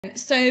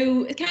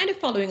So kind of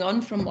following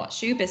on from what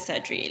Shubha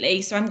said,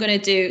 really. So I'm going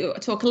to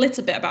talk a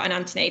little bit about an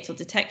antenatal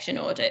detection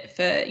audit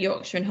for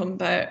Yorkshire and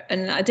Humber,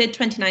 and I did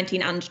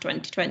 2019 and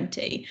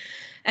 2020.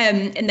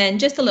 And then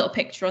just a little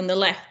picture on the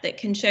left that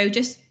can show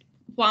just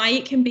why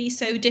it can be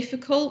so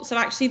difficult. So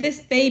actually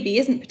this baby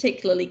isn't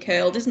particularly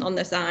curled, isn't on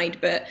the side,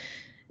 but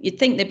you'd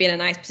think they'd be in a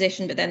nice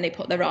position, but then they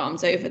put their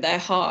arms over their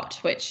heart,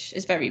 which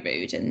is very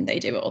rude, and they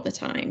do it all the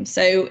time.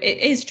 So it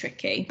is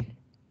tricky.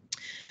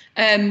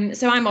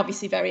 So I'm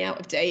obviously very out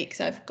of date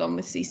because I've gone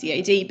with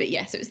CCAD, but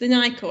yes, it was the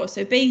NICOR.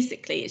 So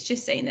basically, it's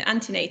just saying that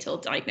antenatal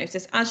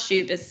diagnosis, as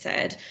Shubha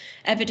said,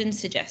 evidence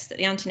suggests that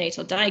the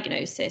antenatal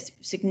diagnosis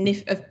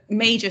of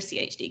major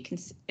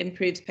CHD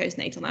improves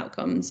postnatal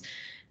outcomes,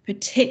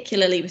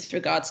 particularly with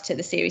regards to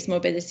the serious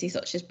morbidity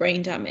such as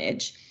brain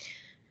damage.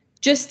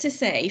 Just to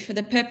say, for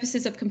the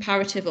purposes of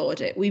comparative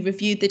audit, we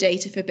reviewed the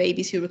data for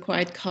babies who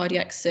required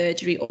cardiac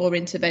surgery or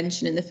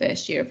intervention in the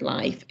first year of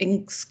life,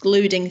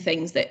 excluding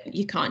things that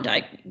you can't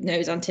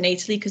diagnose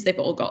antenatally because they've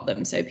all got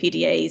them. So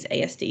PDAs,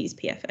 ASDs,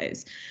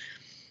 PFOs.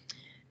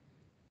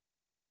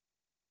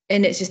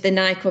 And it's just the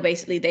NICOR,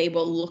 basically, they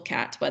will look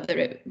at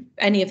whether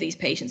any of these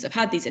patients have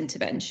had these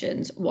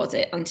interventions. Was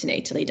it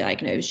antenatally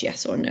diagnosed,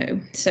 yes or no?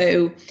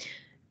 So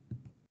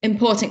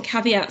important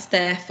caveats,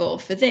 therefore,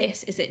 for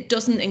this is it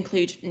doesn't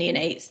include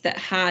neonates that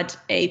had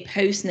a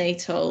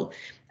postnatal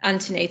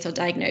antenatal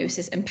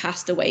diagnosis and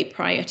passed away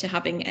prior to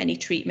having any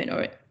treatment,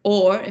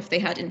 or if they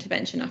had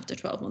intervention after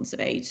 12 months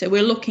of age. So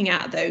we're looking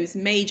at those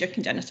major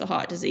congenital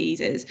heart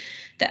diseases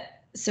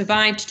that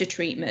survived to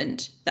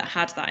treatment that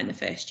had that in the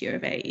first year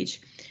of age.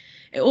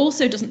 It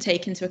also doesn't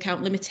take into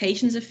account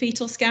limitations of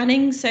fetal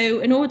scanning. So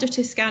in order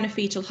to scan a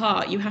fetal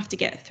heart, you have to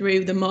get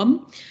through the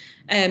mum.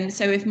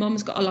 So if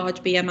mum's got a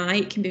large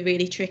BMI, it can be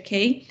really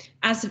tricky.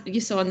 As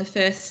you saw on the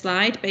first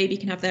slide, baby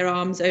can have their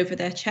arms over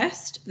their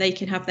chest. They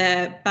can have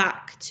their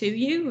back to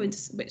you,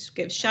 which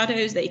gives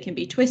shadows. They can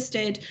be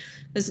twisted.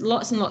 There's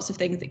lots and lots of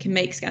things that can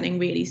make scanning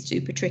really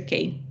super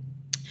tricky.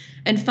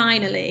 And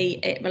finally,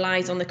 it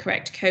relies on the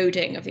correct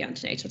coding of the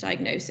antenatal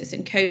diagnosis,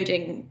 and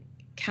coding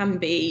can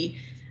be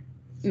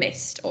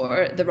missed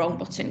or the wrong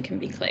button can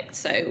be clicked.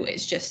 So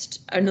it's just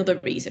another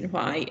reason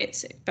why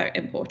it's very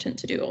important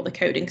to do all the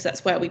coding, because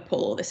that's where we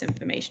pull all this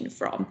information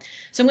from.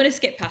 So I'm going to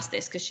skip past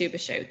this because Shubha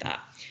showed that.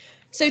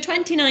 So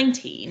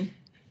 2019,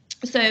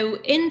 so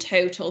in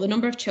total, the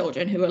number of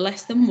children who were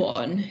less than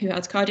 1 who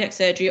had cardiac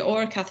surgery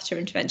or a catheter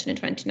intervention in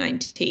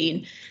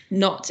 2019,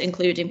 not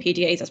including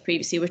PDAs as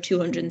previously, were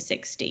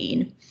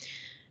 216.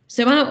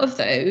 So out of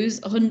those,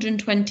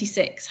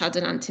 126 had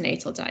an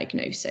antenatal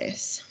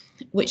diagnosis,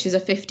 which is a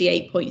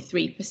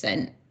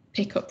 58.3%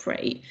 pickup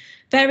rate.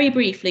 Very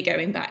briefly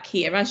going back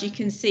here, as you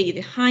can see,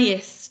 the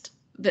highest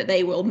that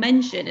they will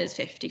mention is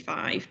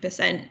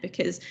 55%,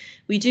 because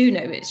we do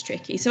know it's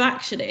tricky. So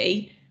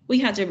actually, we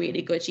had a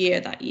really good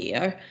year that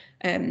year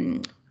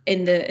in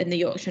the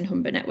Yorkshire and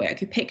Humber network,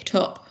 who picked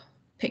up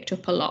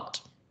a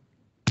lot.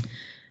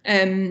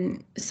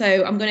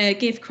 So I'm going to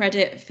give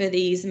credit for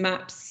these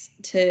maps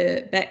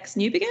to Bex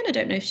Newbegin. I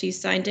don't know if she's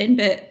signed in,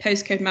 but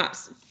postcode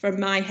maps from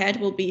my head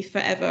will be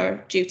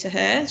forever due to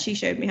her. She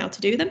showed me how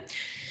to do them.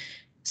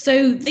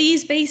 So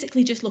these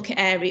basically just look at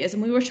areas,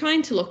 and we were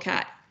trying to look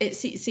at it,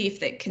 see if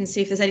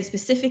there's any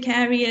specific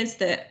areas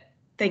that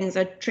things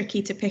are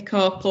tricky to pick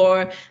up,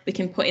 or we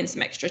can put in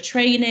some extra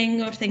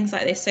training or things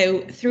like this.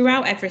 So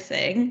throughout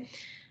everything,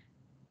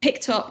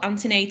 picked up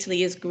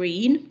antenatally is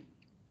green,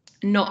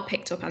 not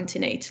picked up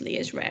antenatally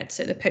is red,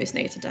 so the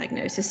postnatal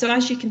diagnosis. So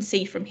as you can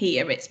see from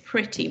here, it's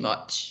pretty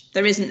much,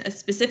 there isn't a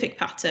specific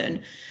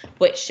pattern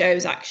which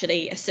shows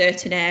actually a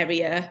certain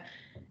area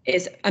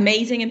is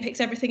amazing and picks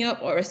everything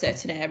up, or a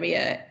certain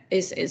area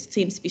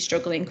seems to be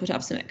struggling, could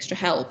have some extra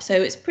help. So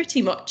it's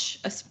pretty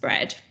much a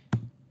spread.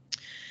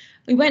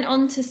 We went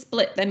on to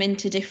split them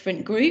into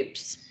different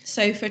groups.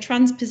 So for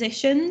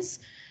transpositions,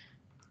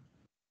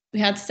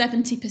 we had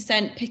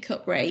 70%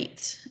 pickup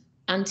rate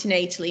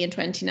antenatally in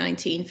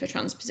 2019 for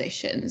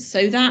transpositions.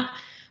 So that,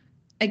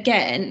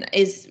 again,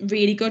 is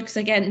really good, because,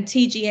 again,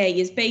 TGA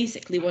is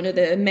basically one of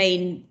the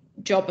main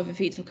job of a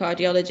fetal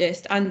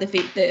cardiologist, and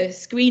the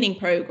screening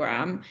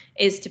programme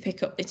is to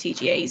pick up the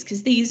TGAs,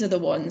 because these are the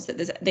ones that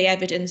the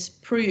evidence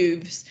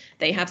proves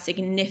they have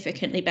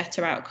significantly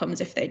better outcomes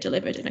if they're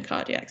delivered in a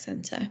cardiac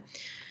centre.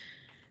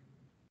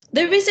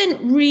 There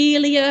isn't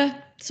really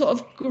a sort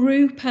of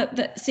group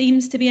that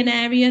seems to be an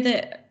area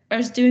that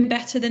is doing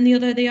better than the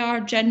other. They are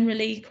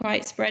generally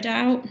quite spread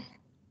out,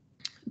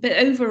 but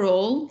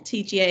overall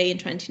TGA in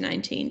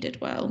 2019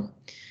 did well.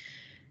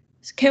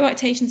 So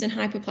coarctations and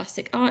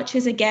hypoplastic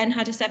arches again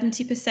had a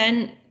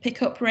 70%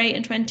 pickup rate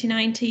in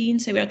 2019.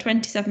 So we had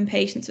 27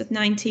 patients with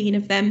 19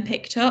 of them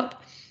picked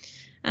up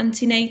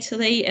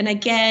antenatally, and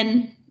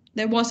again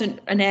there wasn't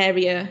an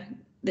area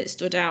that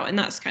stood out, and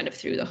that's kind of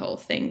through the whole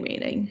thing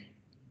really.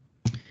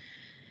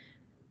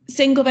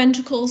 Single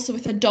ventricles, so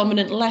with a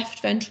dominant left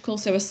ventricle,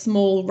 so a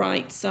small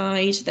right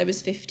side, there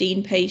was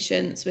 15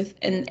 patients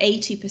and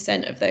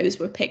 80% of those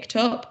were picked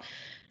up,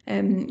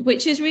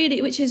 which is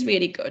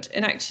really good.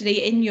 And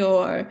actually in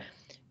your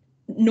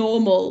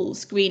normal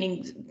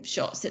screening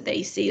shots that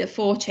they see, a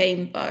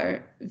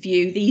 4-chamber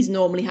view, these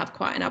normally have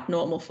quite an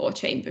abnormal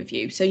 4-chamber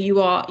view. So you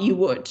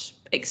would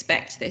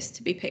expect this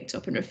to be picked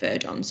up and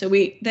referred on. So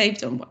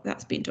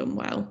that's been done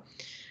well.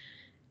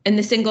 And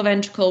the single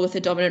ventricle with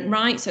the dominant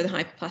right, so the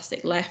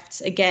hypoplastic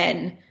lefts,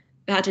 again,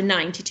 had a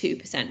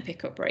 92%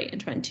 pickup rate in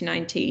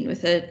 2019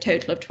 with a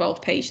total of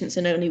 12 patients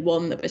and only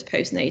one that was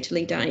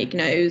postnatally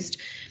diagnosed.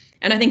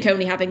 And I think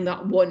only having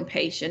that one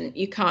patient,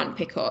 you can't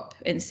pick up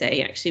and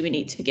say, actually, we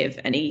need to give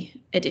any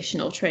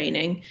additional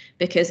training,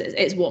 because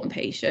it's one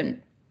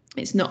patient.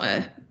 It's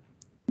not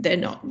they're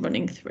not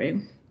running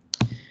through.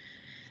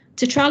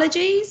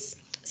 Tetralogies.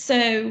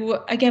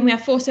 So again, we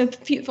have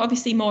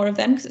obviously more of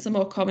them because it's a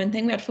more common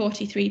thing. We had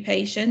 43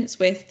 patients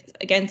with,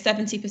 again,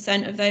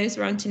 70% of those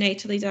were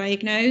antenatally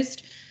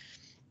diagnosed.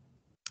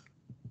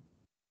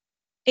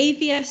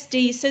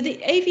 AVSD, so the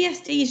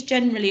AVSDs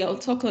generally, I'll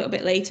talk a little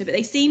bit later, but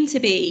they seem to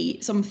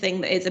be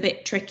something that is a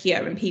bit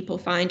trickier and people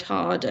find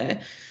harder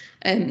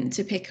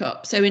to pick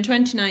up. So in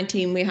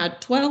 2019, we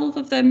had 12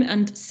 of them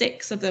and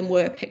 6 of them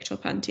were picked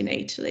up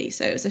antenatally.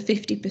 So it was a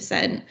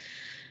 50%.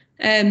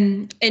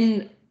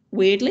 And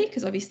weirdly,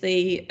 because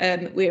obviously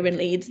we're in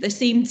Leeds, there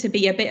seemed to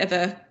be a bit of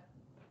a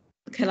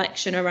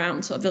collection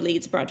around sort of the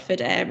Leeds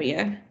Bradford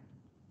area.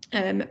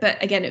 But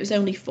again, it was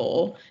only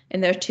 4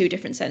 and there are 2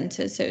 different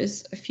centres, so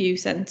it's a few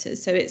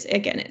centres. So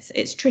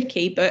it's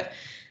tricky, but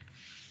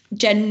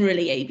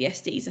generally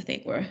AVSDs, I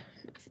think, were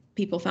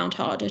people found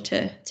harder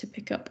to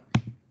pick up.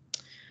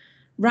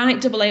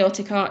 Right double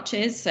aortic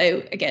arches,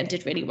 so again,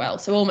 did really well.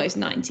 So almost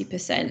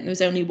 90%. There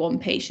was only 1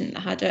 patient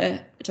that had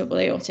a double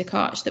aortic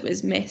arch that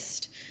was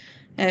missed.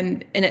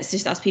 And it's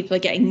just as people are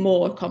getting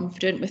more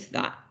confident with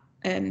that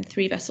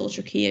 3-vessel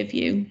trachea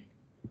view.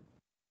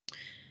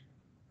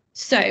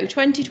 So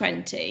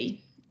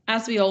 2020,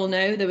 as we all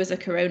know, there was a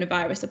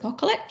coronavirus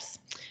apocalypse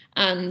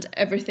and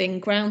everything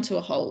ground to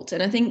a halt.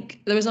 And I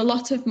think there was a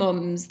lot of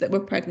mums that were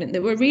pregnant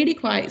that were really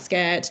quite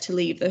scared to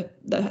leave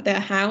their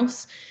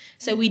house.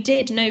 So we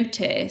did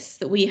notice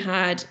that we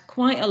had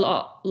quite a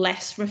lot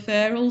less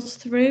referrals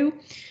through.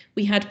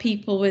 We had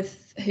people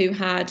who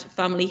had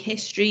family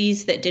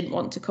histories that didn't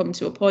want to come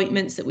to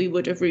appointments, that we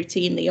would have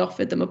routinely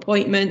offered them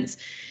appointments.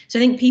 So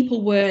I think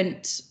people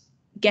weren't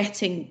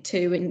getting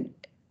to and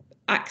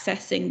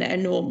accessing their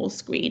normal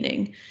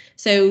screening.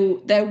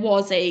 So there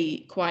was a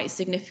quite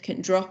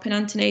significant drop in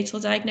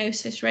antenatal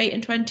diagnosis rate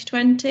in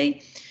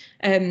 2020.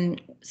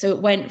 So it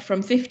went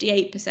from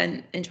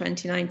 58% in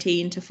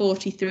 2019 to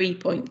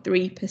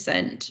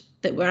 43.3%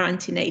 that were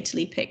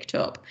antenatally picked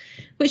up,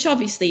 which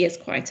obviously is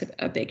quite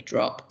a big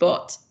drop,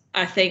 but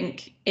I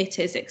think it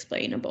is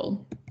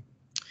explainable.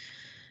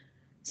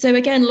 So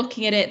again,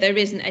 looking at it, there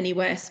isn't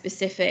anywhere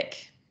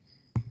specific.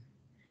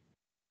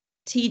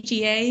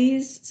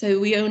 TGAs, so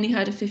we only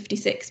had a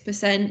 56%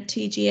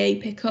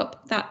 TGA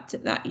pickup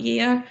that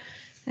year.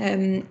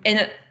 And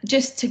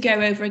just to go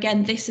over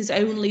again, this is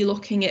only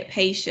looking at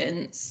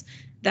patients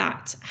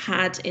that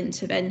had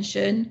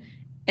intervention.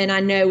 And I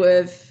know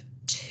of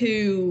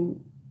 2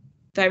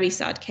 very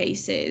sad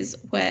cases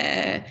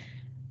where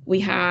we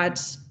had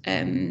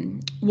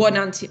one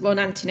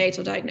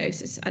antenatal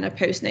diagnosis and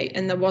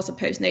there was a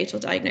postnatal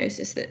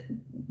diagnosis that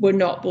were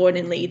not born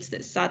in Leeds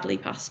that sadly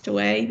passed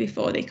away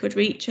before they could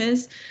reach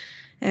us.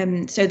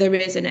 So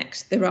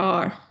there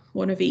are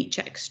 1 of each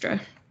extra.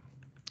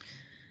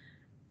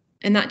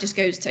 And that just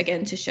goes to,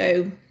 again, to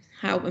show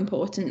how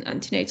important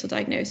antenatal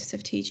diagnosis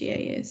of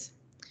TGA is.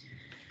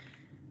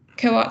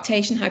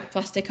 Coarctation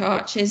hypoplastic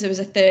arches, there was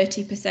a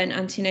 30%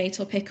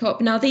 antenatal pickup.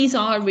 Now, these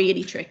are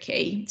really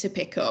tricky to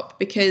pick up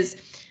because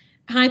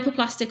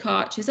hypoplastic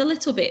arch is a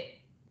little bit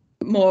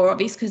more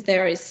obvious because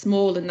they're as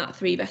small in that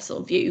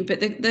 3-vessel view.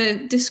 But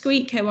the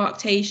discrete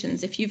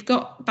coarctations, if you've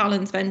got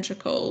balanced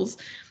ventricles,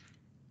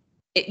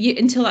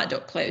 until that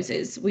duct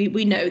closes, we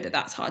know that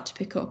that's hard to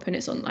pick up and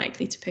it's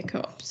unlikely to pick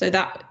up. So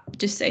that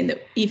just saying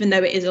that even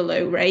though it is a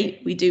low rate,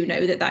 we do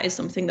know that that is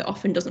something that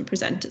often doesn't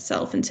present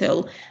itself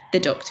until the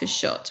duct is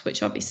shut,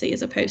 which obviously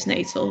is a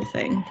postnatal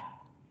thing.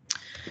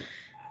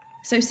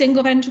 So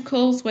single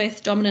ventricles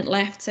with dominant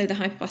left, so the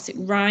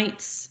hypoplastic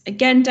rights,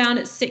 again down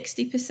at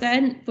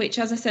 60%, which,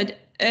 as I said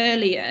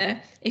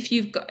earlier, if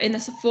you've got in a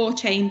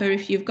 4-chamber,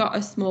 if you've got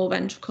a small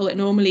ventricle, it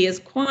normally is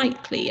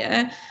quite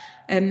clear.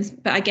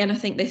 But again, I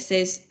think this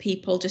is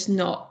people just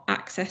not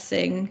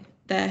accessing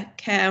their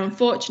care.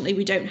 Unfortunately,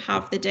 we don't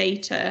have the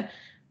data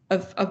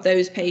of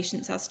those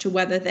patients as to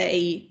whether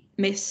they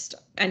missed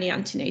any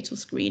antenatal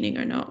screening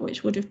or not,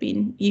 which would have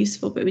been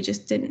useful, but we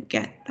just didn't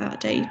get that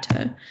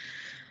data.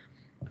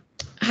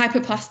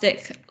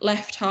 Hypoplastic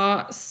left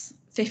hearts,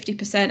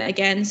 50%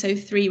 again, so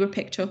 3 were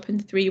picked up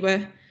and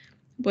 3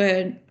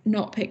 were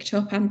not picked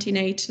up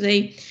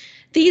antenatally.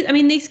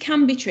 These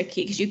can be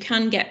tricky because you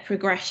can get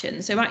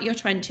progression. So at your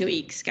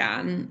 20-week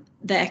scan,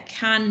 it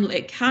can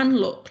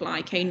look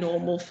like a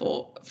normal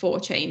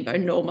 4-chamber,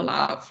 normal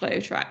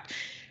outflow tract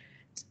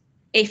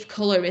if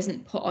colour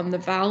isn't put on the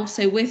valve.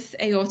 So with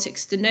aortic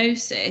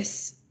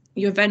stenosis,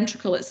 your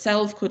ventricle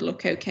itself could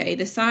look okay,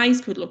 the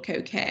size could look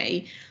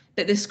okay,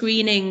 but the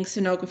screening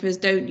sonographers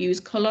don't use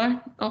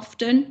colour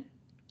often.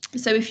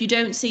 So if you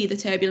don't see the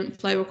turbulent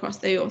flow across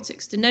the aortic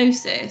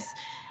stenosis,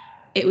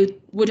 it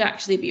would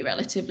actually be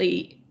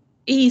relatively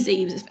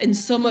easy in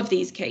some of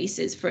these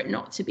cases for it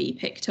not to be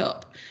picked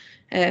up,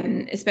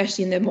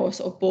 especially in the more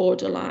sort of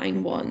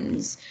borderline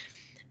ones.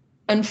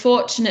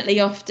 Unfortunately,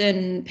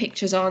 often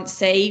pictures aren't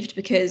saved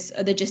because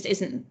there just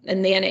isn't,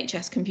 in the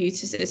NHS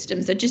computer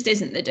systems, there just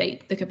isn't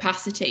the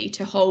capacity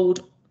to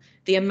hold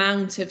the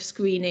amount of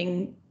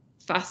screening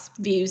fast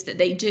views that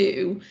they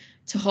do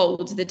to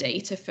hold the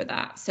data for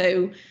that.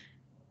 So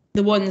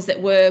the ones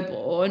that were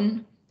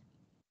born,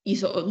 you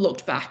sort of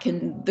looked back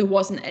and there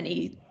wasn't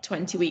any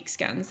 20-week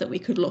scans that we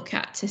could look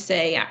at to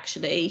say,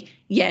 actually,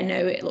 yeah,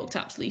 no, it looked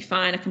absolutely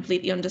fine. I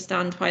completely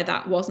understand why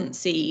that wasn't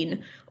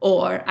seen,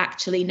 or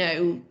actually,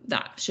 no,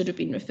 that should have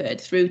been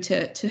referred through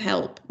to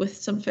help with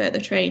some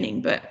further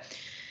training. But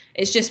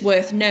it's just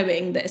worth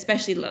knowing that,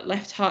 especially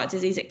left heart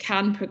disease, it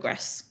can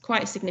progress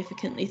quite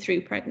significantly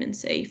through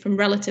pregnancy, from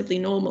relatively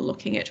normal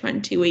looking at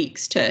 20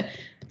 weeks to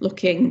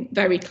looking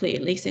very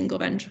clearly single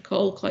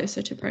ventricle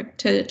closer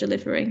to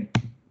delivery.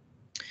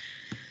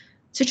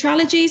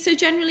 Tetralogy, so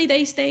generally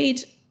they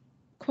stayed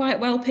quite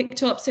well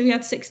picked up. So we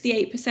had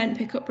 68%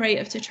 pickup rate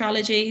of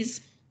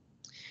tetralogies.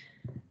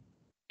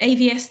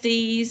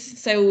 AVSDs,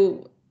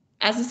 so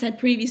as I said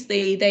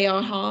previously, they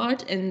are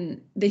hard,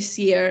 and this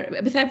year,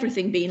 with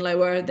everything being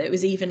lower, that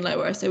was even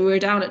lower. So we were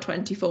down at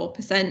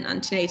 24%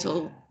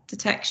 antenatal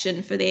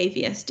detection for the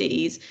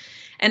AVSDs.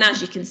 And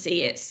as you can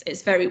see,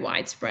 it's very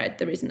widespread.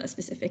 There isn't a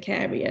specific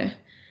area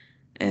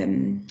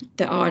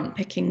that aren't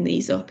picking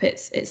these up.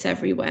 It's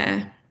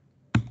everywhere.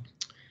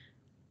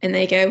 And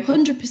they go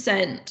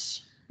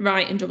 100%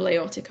 right and double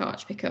aortic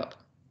arch pickup,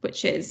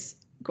 which is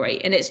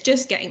great. And it's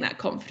just getting that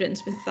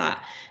confidence with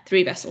that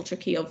 3-vessel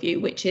tracheal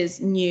view, which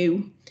is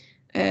new,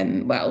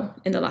 well,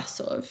 in the last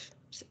sort of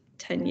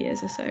 10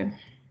 years or so.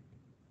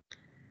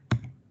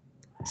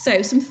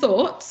 So some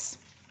thoughts.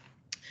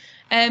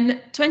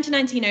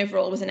 2019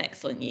 overall was an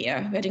excellent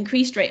year. We had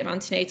increased rate of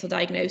antenatal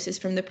diagnosis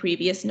from the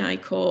previous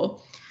NICOR.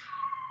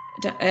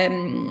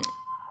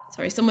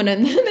 Sorry, someone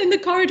in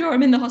the corridor.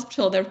 I'm in the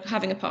hospital. They're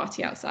having a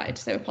party outside,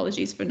 so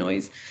apologies for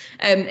noise.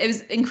 It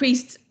was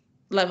increased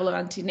level of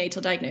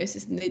antenatal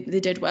diagnosis, and they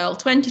did well.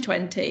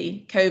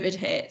 2020, COVID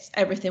hit,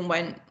 everything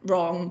went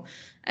wrong.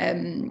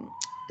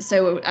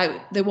 So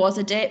there was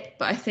a dip,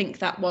 but I think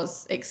that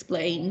was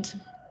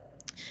explained.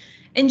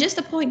 And just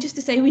a point, just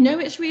to say, we know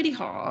it's really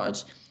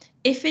hard.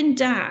 If in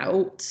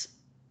doubt,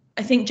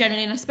 I think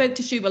generally, and I spoke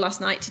to Shuba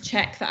last night to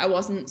check that I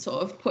wasn't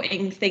sort of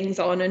putting things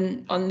on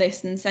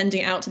this and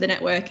sending it out to the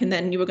network, and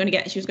then she was going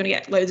to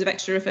get loads of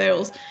extra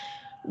referrals.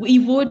 We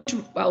would,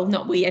 well,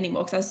 not we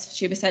anymore, because as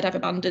Shuba said, I've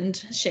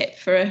abandoned ship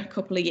for a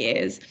couple of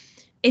years.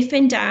 If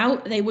in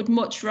doubt, they would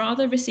much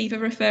rather receive a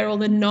referral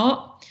than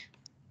not.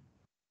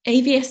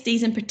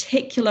 AVSDs in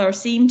particular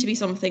seem to be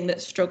something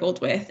that's struggled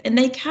with, and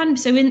they can.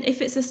 So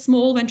if it's a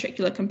small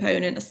ventricular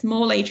component, a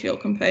small atrial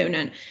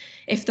component,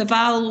 if the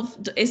valve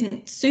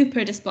isn't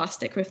super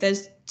dysplastic, or if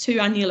there's two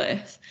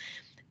annulus,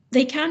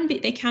 they can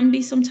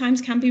be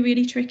sometimes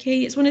really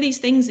tricky. It's one of these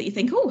things that you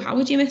think, oh, how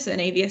would you miss an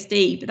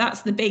AVSD? But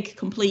that's the big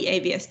complete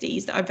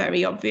AVSDs that are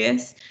very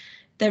obvious.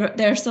 There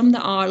are some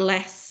that are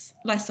less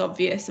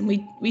obvious, and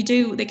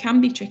they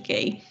can be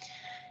tricky.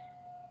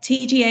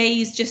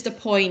 TGAs, just a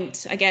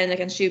point,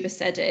 again, Shuba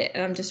said it,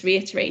 and I'm just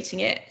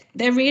reiterating it.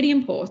 They're really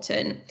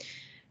important.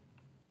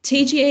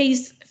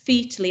 TGAs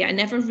fetally, I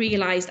never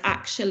realised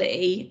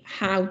actually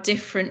how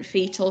different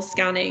fetal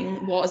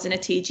scanning was in a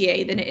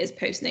TGA than it is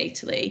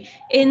postnatally.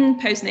 In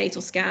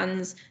postnatal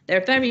scans,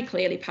 they're very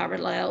clearly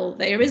parallel.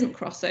 There isn't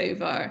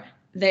crossover.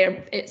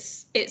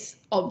 It's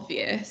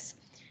obvious.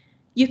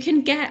 You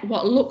can get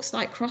what looks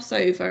like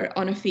crossover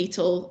on a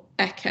fetal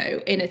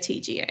echo in a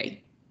TGA.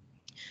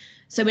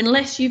 So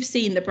unless you've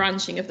seen the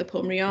branching of the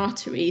pulmonary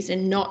arteries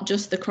and not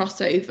just the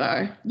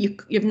crossover,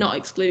 you've not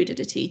excluded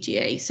a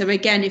TGA. So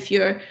again, if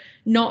you're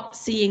not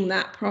seeing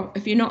that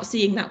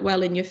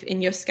well in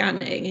your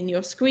scanning and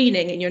your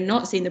screening, and you're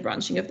not seeing the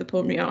branching of the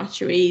pulmonary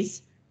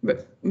arteries,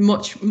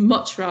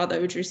 much rather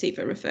would receive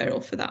a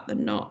referral for that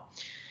than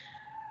not.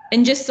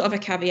 And just sort of a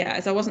caveat,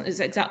 as I wasn't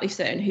exactly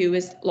certain who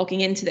was logging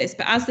into this,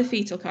 but as the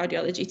fetal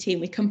cardiology team,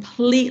 we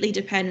completely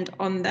depend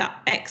on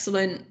that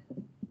excellent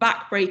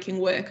back-breaking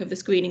work of the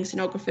screening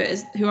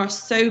sonographers, who are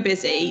so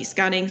busy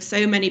scanning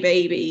so many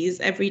babies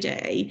every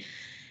day,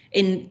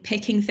 in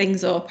picking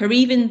things up, or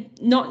even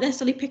not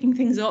necessarily picking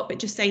things up, but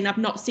just saying, I've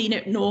not seen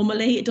it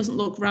normally, it doesn't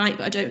look right,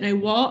 but I don't know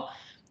what.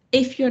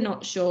 If you're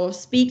not sure,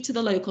 speak to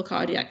the local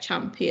cardiac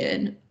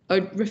champion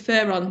or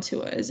refer on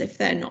to us if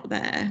they're not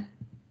there.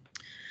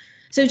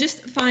 So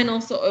just final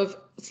sort of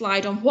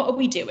slide on what are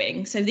we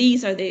doing. So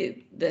these are the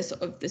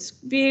sort of the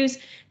views.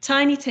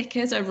 Tiny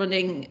Tickers are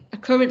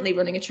currently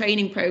running a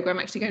training program,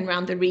 actually going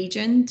around the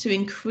region to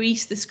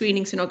increase the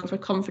screening sonographer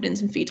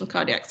confidence in fetal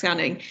cardiac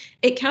scanning.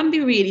 It can be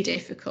really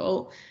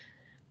difficult.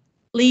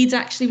 Leeds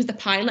actually was the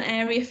pilot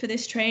area for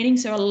this training,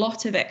 so a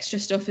lot of extra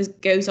stuff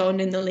goes on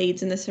in the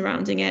Leeds and the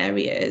surrounding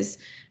areas.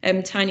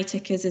 Tiny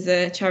Tickers is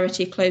a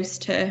charity close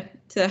to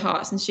the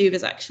Hearts, and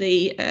Shuva's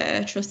actually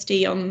a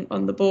trustee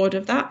on the board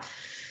of that.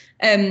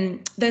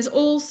 There's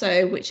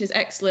also, which is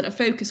excellent, a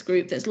focus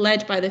group that's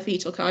led by the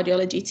fetal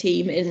cardiology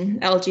team in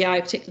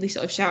LGI, particularly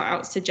sort of shout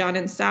outs to Jan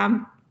and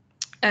Sam,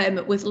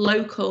 with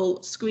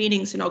local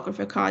screening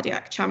sonographer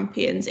cardiac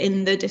champions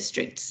in the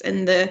districts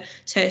and the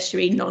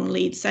tertiary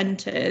non-lead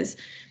centres.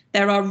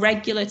 There are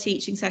regular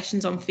teaching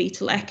sessions on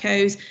fetal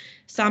echoes.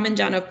 Sam and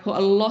Jan have put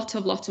a lot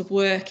of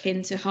work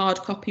into hard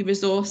copy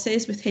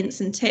resources with hints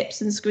and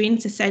tips and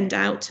screens to send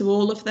out to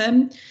all of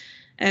them.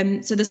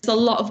 So there's a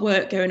lot of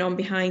work going on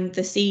behind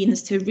the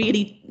scenes to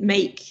really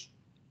make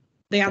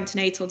the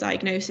antenatal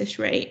diagnosis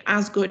rate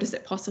as good as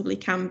it possibly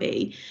can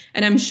be.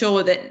 And I'm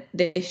sure that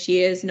this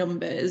year's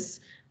numbers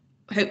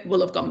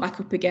will have gone back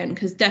up again,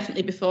 because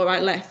definitely before I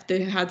left,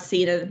 they had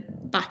seen a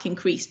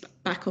increase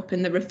back up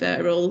in the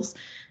referrals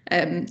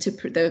to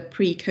the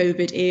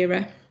pre-COVID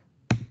era.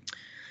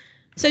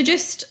 So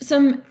just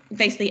some,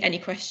 basically any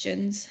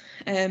questions,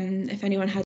 if anyone had